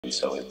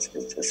organization, so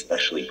it's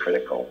especially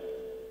critical.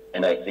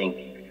 And I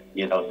think,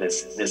 you know,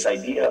 this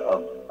idea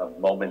of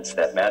moments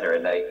that matter,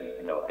 and I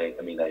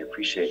mean, I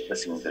appreciate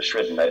listening to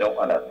Shrid, and I don't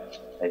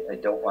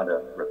want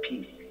to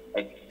repeat.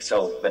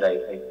 But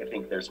I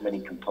think there's many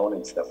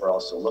components that we're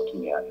also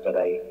looking at. But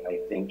I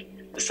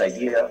think this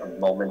idea of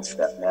moments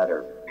that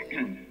matter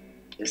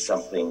is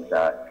something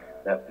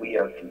that we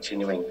are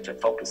continuing to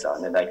focus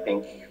on. And I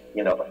think,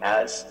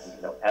 as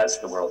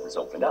the world has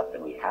opened up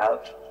and we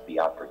have the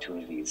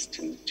opportunities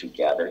to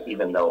gather,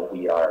 even though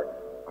we are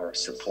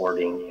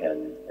supporting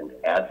and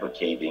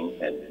advocating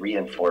and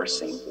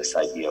reinforcing this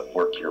idea of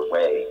work your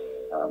way.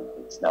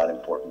 It's not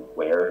important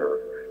where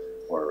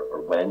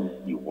or when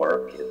you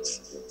work,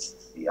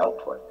 it's the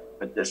output.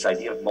 But this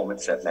idea of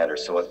moments that matter.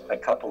 So a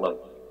couple of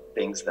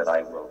things that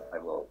I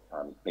will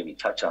maybe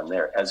touch on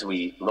there as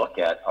we look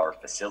at our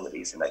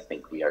facilities, and I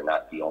think we are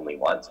not the only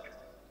ones,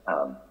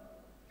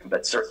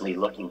 but certainly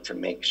looking to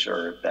make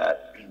sure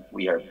that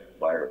we are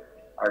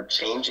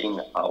changing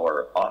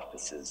our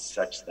offices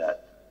such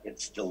that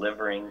it's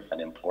delivering an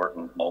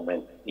important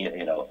moment,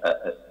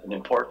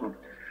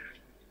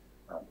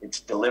 it's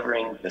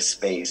delivering the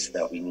space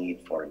that we need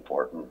for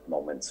important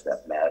moments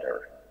that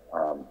matter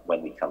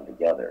when we come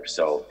together.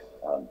 So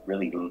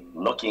really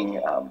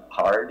looking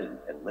hard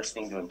and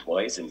listening to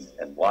employees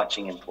and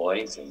watching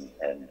employees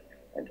and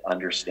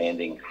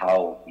understanding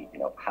how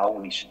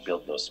we should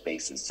build those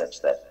spaces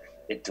such that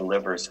it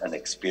delivers an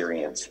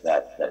experience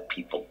that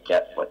people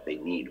get what they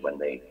need when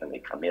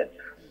they come in.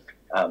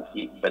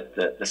 But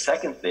the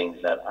second thing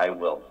that I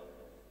will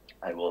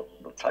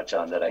touch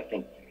on that I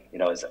think,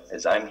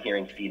 as I'm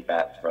hearing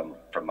feedback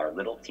from our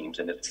little teams,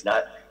 and it's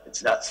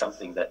not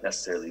something that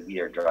necessarily we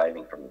are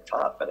driving from the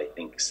top, but I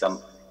think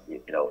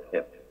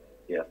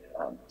if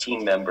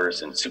team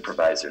members and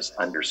supervisors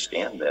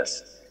understand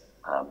this,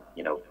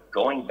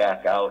 going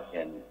back out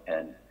and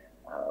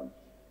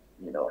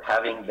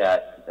having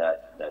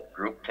that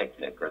group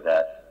picnic or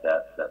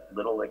that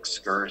little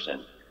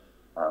excursion,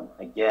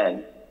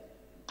 again,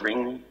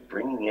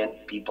 bringing in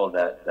people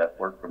that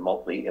work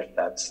remotely, if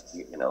that's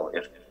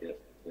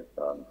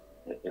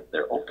if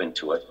they're open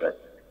to it,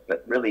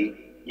 but really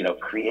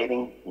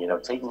creating,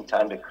 taking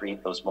time to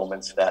create those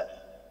moments that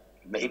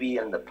maybe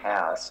in the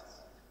past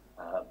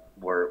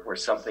were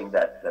something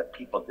that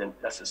people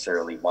didn't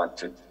necessarily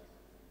want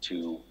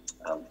to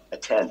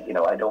attend.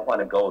 I don't want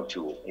to go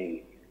to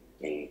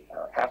a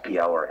happy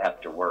hour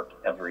after work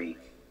every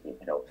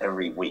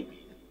week,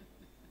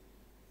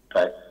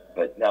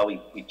 but now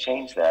we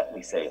change that and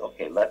we say,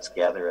 okay, let's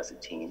gather as a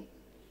team,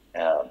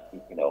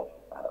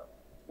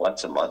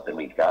 once a month, and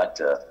we've got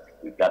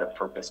a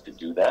purpose to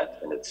do that,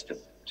 and it's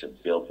to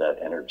build that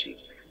energy.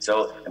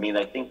 So, I mean,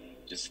 I think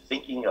just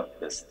thinking of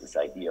this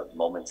idea of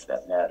moments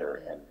that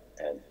matter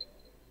and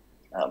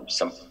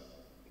some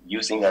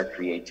using our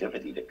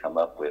creativity to come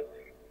up with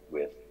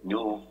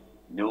new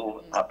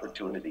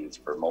opportunities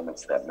for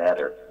moments that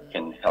matter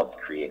can help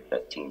create the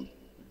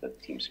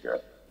team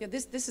spirit. Yeah,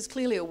 this is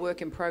clearly a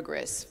work in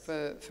progress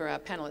for our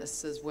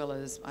panelists, as well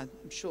as I'm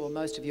sure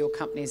most of your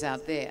companies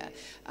out there.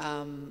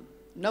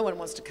 No one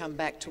wants to come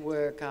back to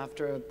work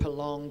after a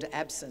prolonged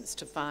absence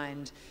to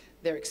find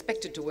they're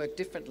expected to work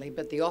differently,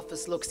 but the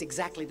office looks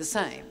exactly the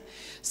same.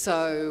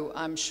 So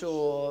I'm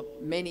sure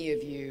many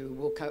of you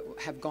will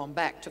have gone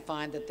back to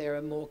find that there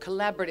are more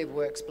collaborative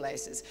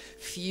workplaces,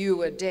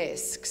 fewer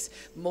desks,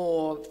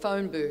 more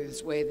phone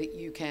booths where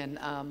you can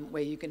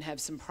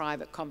have some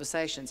private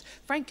conversations.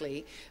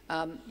 Frankly,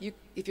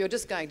 if you're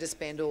just going to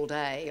spend all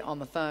day on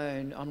the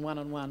phone on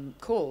one-on-one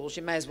calls,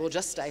 you may as well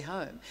just stay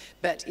home.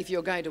 But if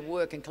you're going to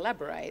work and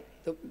collaborate,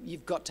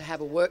 you've got to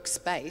have a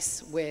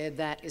workspace where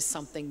that is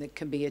something that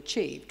can be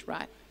achieved,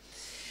 right?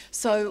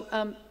 So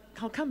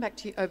I'll come back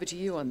over to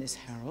you on this,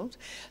 Harold.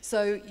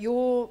 So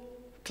you're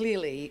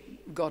clearly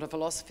got a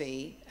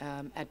philosophy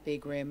at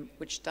BGRIM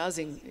which does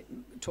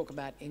talk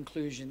about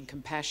inclusion,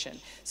 compassion.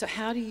 So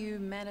how do you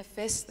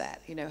manifest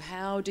that?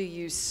 How do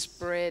you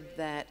spread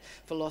that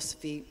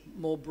philosophy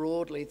more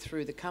broadly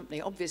through the company?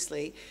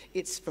 Obviously,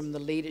 it's from the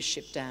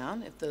leadership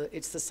down.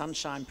 It's the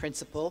sunshine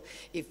principle.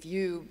 If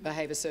you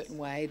behave a certain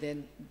way,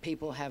 then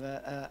people have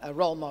a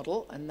role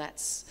model, and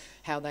that's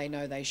how they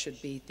know they should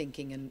be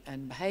thinking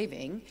and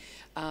behaving.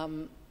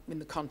 In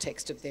the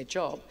context of their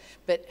job.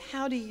 But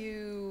how do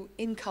you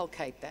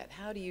inculcate that?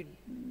 How do you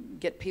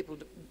get people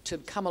to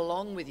come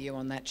along with you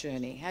on that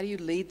journey? How do you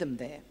lead them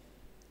there?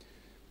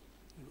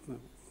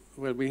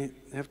 Well, we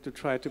have to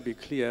try to be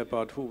clear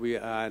about who we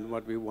are and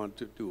what we want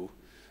to do.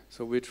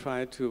 So we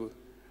try to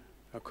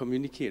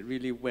communicate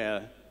really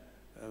well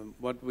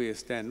what we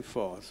stand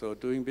for. So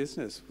doing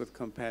business with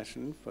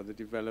compassion for the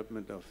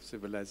development of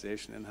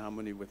civilization in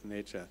harmony with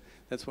nature,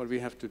 that's what we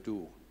have to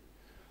do.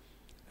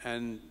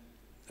 And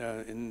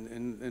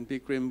in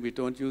BGRIM, we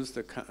don't use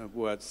the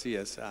word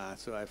CSR,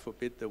 so I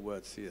forbid the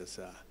word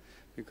CSR,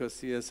 because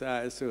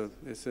CSR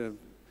is an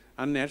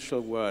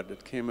unnatural word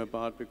that came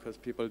about because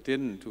people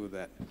didn't do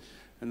that.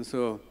 And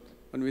so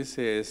when we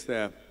say is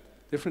there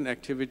different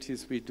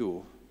activities we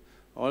do,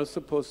 all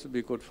supposed to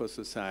be good for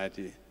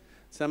society.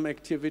 Some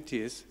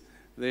activities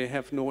they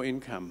have no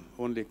income,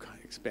 only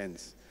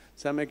expense.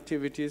 Some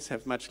activities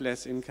have much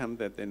less income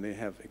than they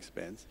have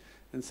expense.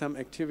 And some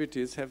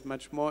activities have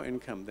much more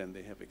income than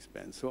they have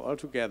expense. So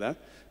altogether,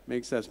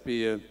 makes us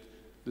be a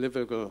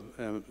livable,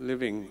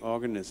 living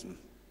organism.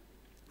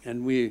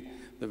 And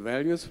the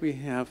values we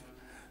have,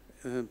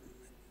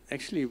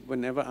 actually,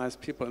 whenever I ask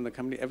people in the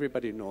company,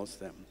 everybody knows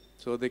them,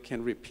 so they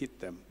can repeat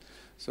them.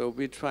 So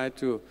we try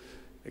to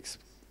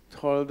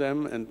extol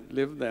them and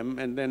live them,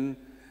 and then,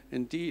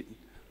 indeed,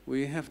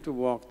 we have to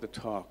walk the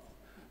talk.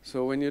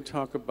 So when you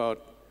talk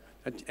about,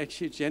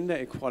 actually, gender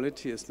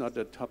equality is not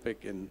a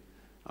topic in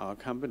our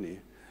company,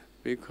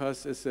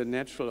 because it's a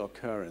natural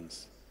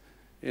occurrence.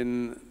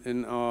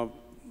 In our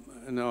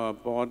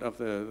board of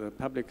the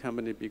public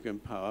company, Beacon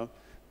Power,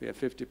 we have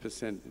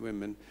 50%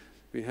 women.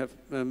 We have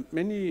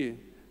many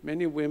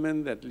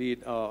women that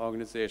lead our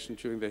organization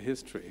during the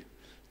history.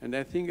 And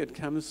I think it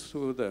comes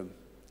through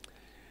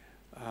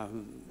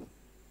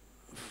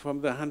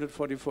from the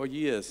 144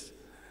 years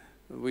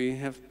we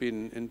have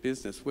been in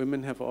business.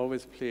 Women have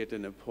always played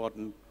an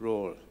important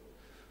role.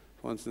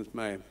 For instance,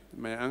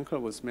 my uncle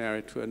was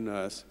married to a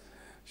nurse.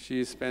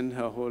 She spent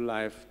her whole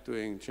life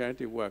doing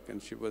charity work,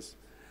 and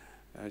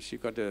she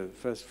got the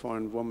first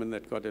foreign woman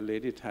that got a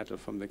lady title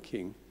from the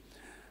king.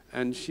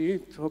 And she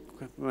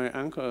took my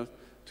uncle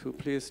to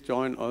please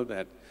join all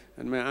that.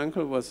 And my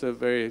uncle was a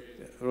very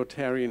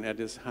Rotarian at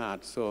his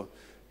heart, so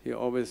he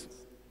always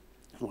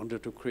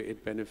wanted to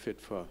create benefit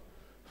for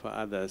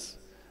others.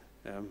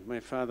 My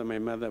father, my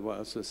mother were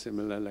also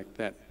similar like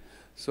that.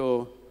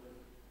 So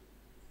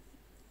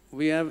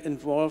we are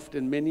involved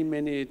in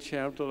many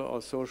charitable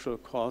or social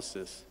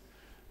causes.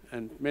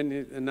 And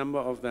a number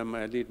of them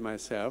I lead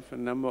myself, a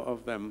number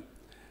of them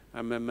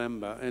I'm a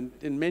member. And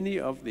in many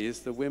of these,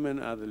 the women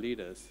are the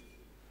leaders.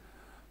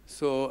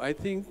 So I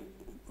think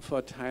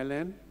for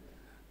Thailand,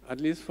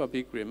 at least for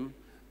BIGRIM,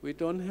 we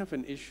don't have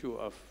an issue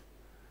of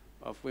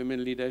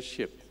women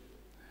leadership.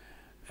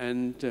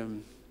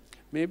 And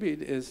maybe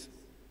it is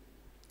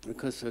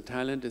because for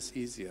Thailand it's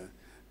easier.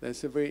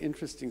 There's a very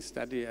interesting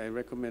study I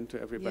recommend to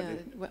everybody.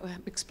 Yeah,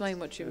 explain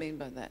what you mean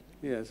by that.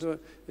 Yeah, so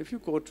if you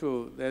go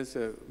to, there's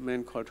a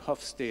man called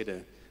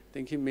Hofstede. I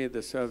think he made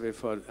the survey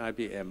for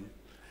IBM.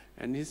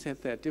 And he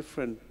said there are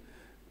different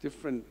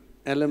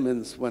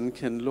elements one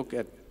can look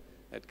at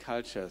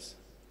cultures.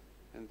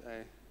 And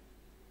I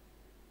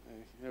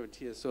have it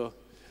here. So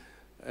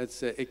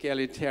it's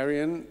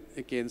egalitarian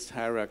against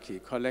hierarchy,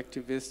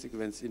 collectivist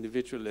against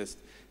individualist.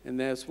 And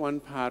there's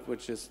one part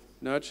which is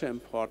nurture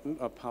important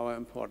or power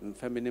important,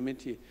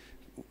 femininity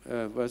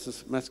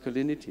versus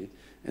masculinity.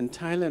 And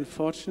Thailand,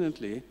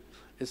 fortunately,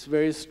 is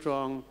very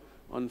strong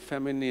on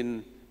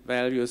feminine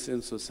values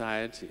in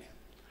society.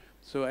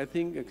 So I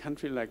think a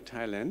country like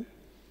Thailand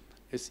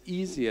is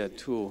easier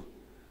to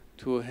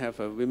have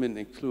a women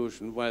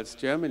inclusion, whilst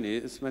Germany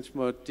is much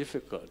more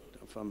difficult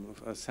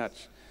as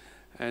such.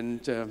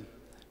 And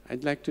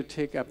I'd like to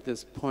take up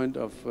this point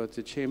of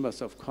the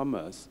chambers of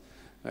commerce.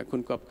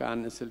 Kun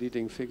Gopgan is a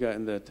leading figure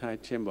in the Thai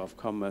Chamber of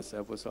Commerce. I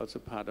was also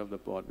part of the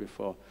board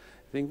before.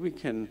 I think we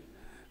can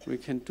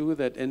do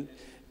that. And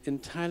in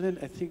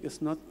Thailand, I think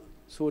it's not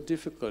so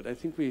difficult. I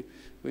think we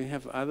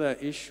have other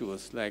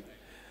issues, like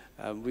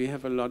we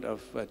have a lot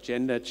of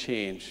gender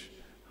change.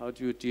 How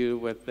do you deal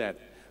with that?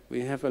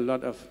 We have a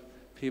lot of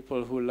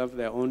people who love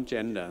their own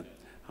gender.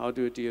 How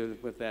do you deal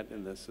with that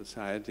in the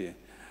society?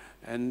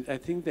 And I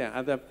think there are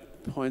other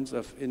points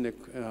of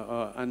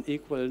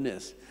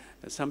unequalness.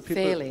 Some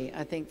people fairly,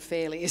 I think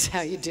fairly is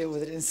how you deal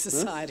with it in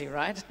society,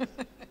 right?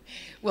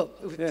 Well,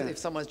 if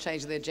someone's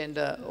changed their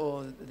gender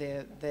or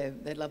they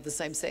love the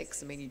same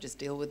sex, I mean, you just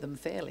deal with them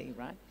fairly,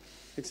 right?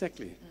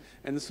 Exactly.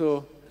 And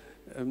so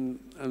I'm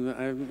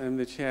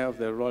the chair of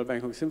the Royal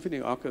Bangkok Symphony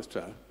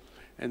Orchestra,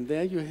 and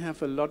there you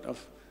have a lot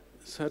of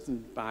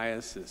certain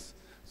biases.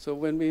 So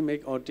when we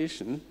make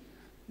audition,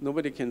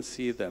 nobody can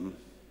see them.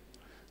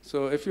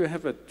 So if you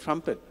have a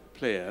trumpet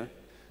player,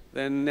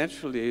 then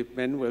naturally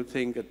men will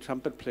think a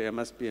trumpet player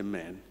must be a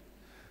man.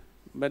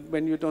 But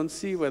when you don't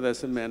see whether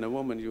it's a man or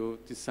woman, you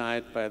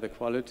decide by the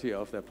quality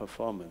of their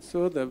performance.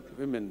 So the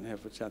women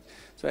have a chance.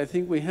 So I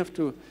think we have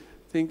to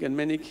think in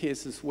many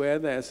cases where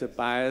there's a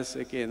bias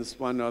against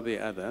one or the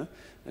other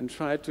and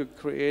try to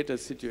create a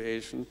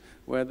situation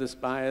where this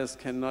bias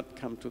cannot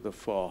come to the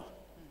fore.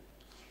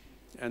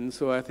 And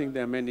so I think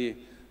there are many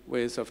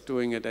ways of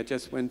doing it. I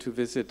just went to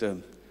visit a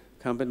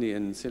company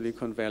in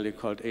Silicon Valley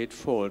called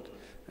Eightfold,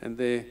 and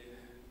they're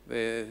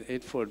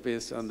Eightfold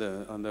based on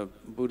the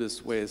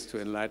Buddhist ways to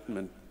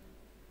enlightenment.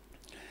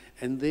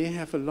 And they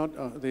have a lot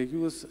of, they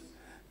use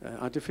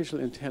artificial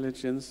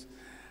intelligence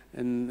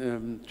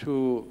and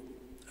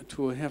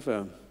to have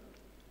a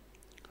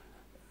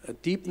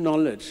deep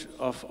knowledge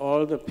of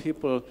all the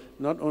people,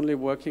 not only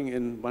working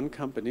in one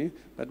company,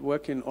 but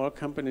work in all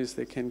companies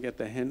they can get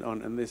their hand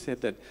on. And they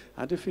said that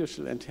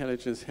artificial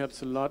intelligence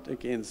helps a lot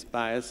against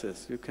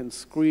biases. You can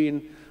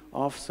screen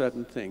off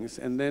certain things,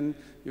 and then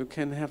you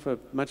can have a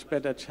much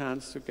better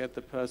chance to get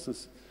the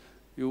persons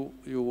you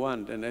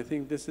want. And I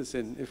think this is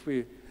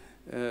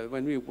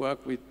when we work,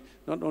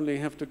 not only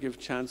have to give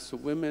chance to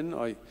women,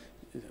 or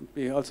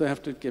we also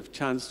have to give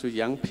chance to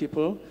young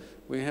people.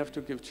 We have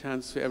to give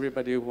chance to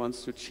everybody who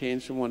wants to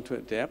change and want to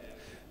adapt.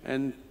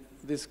 And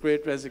this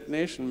great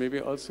resignation maybe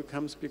also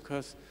comes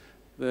because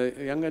the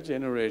younger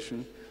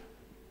generation,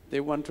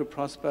 they want to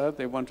prosper,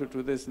 they want to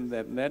do this and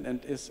that,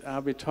 and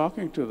are we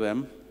talking to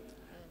them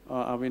or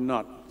are we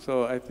not?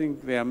 So I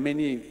think there are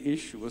many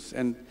issues,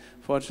 and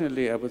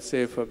fortunately I would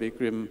say for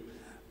BIGRIM,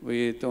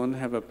 we don't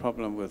have a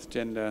problem with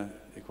gender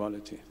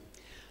equality.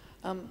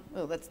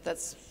 Well,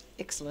 that's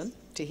excellent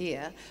to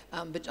hear,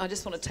 but I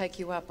just want to take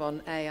you up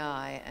on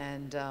AI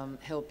and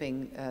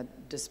helping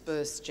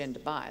disperse gender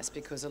bias,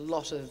 because a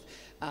lot of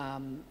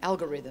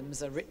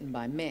algorithms are written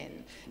by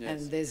men,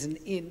 yes. And there's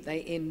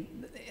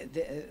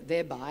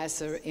their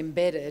bias are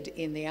embedded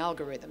in the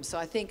algorithm. So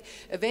I think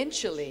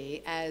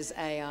eventually, as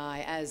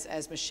AI,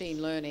 as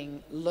machine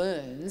learning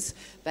learns,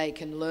 they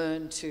can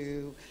learn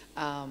to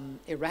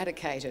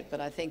eradicate it.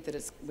 But I think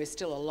that we're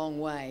still a long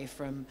way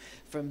from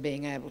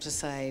being able to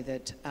say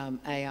that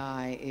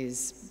AI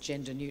is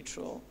gender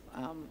neutral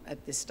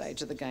at this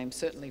stage of the game,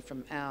 certainly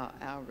from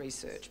our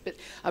research. But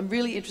I'm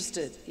really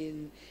interested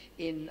in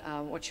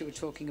what you were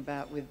talking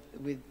about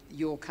with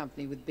your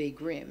company, with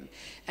BIGRIM.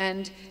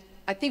 And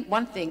I think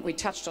one thing, we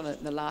touched on it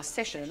in the last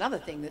session, another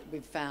thing that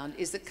we've found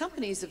is that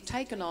companies have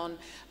taken on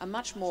a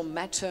much more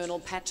maternal,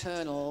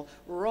 paternal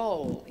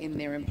role in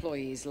their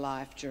employees'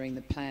 life during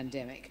the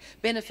pandemic.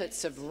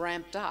 Benefits have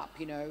ramped up,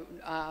 you know.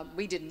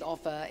 We didn't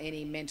offer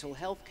any mental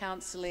health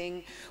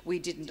counselling. We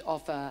didn't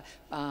offer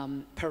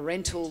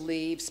parental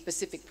leave,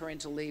 specific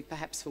parental leave,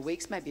 perhaps for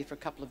weeks, maybe for a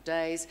couple of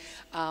days.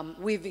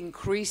 We've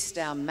increased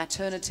our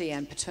maternity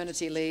and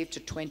paternity leave to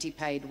 20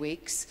 paid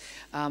weeks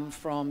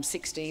from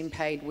 16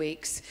 paid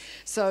weeks.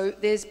 So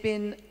there's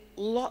been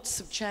lots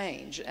of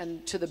change,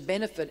 and to the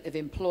benefit of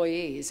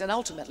employees, and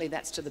ultimately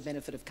that's to the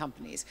benefit of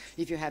companies.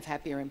 If you have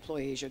happier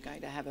employees, you're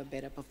going to have a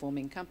better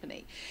performing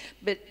company.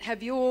 But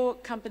have your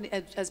company,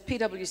 as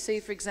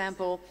PwC for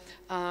example,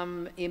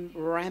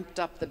 ramped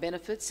up the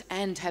benefits,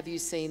 and have you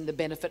seen the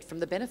benefit from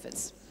the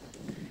benefits?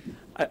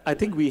 I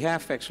think we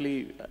have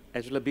actually,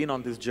 Angela, been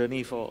on this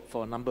journey for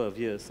a number of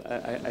years.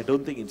 I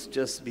don't think it's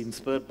just been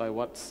spurred by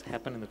what's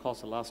happened in the course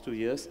of the last 2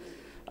 years.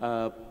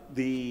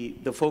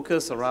 The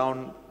focus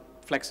around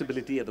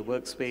flexibility at the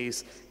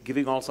workspace,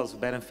 giving all sorts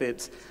of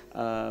benefits,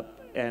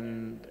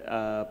 and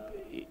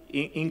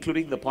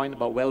including the point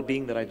about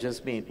well-being that I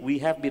just made, we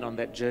have been on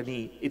that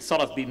journey. It's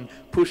sort of been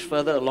pushed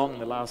further along in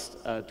the last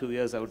 2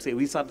 years, I would say.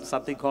 We started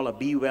something called a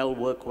Be Well,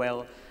 Work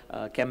Well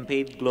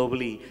campaign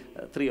globally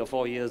 3 or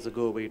 4 years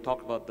ago, where you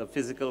talk about the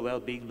physical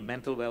well-being, the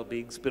mental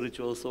well-being,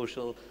 spiritual,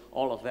 social,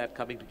 all of that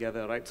coming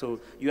together, right? So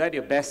you at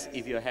your best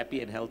if you're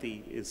happy and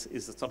healthy is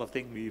the sort of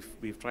thing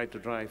we've tried to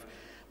drive.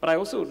 But I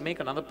also would make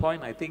another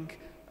point. I think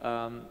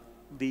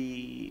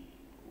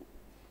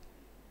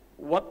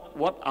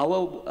what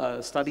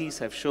our studies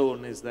have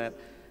shown is that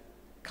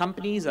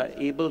companies are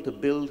able to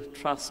build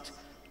trust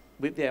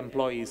with their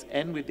employees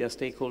and with their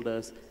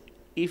stakeholders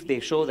if they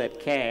show that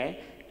care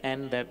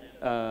and that,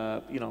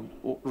 you know,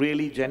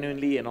 really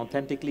genuinely and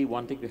authentically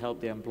wanting to help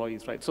their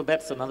employees, right? So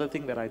that's another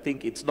thing that I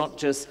think it's not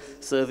just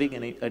serving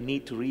a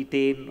need to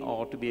retain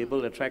or to be able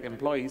to attract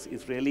employees,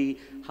 it's really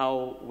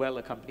how well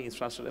a company is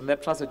trusted. And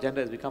that trust agenda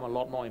has become a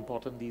lot more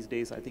important these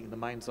days, I think, in the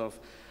minds of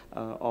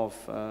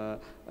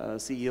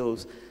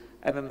CEOs.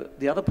 And then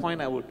another point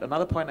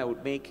I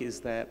would make is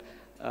that,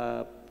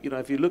 you know,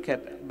 if you look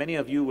at, many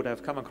of you would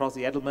have come across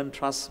the Edelman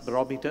Trust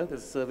Barometer,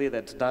 this survey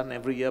that's done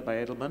every year by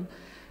Edelman.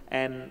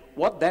 And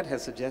what that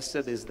has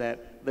suggested is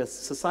that the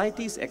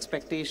society's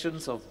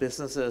expectations of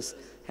businesses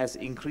has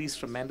increased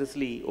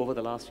tremendously over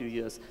the last few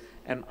years.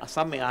 And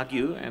some may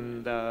argue,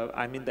 and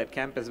I'm in that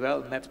camp as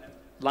well, and that's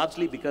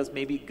largely because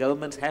maybe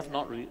governments have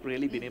not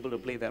really been able to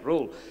play that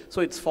role.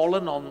 So it's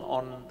fallen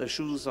on the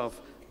shoes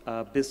of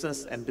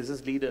business and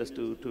business leaders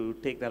to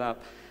take that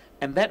up.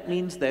 And that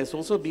means there's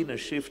also been a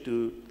shift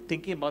to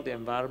thinking about the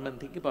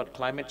environment, thinking about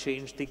climate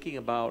change, thinking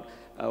about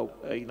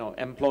you know,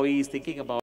 employees, thinking about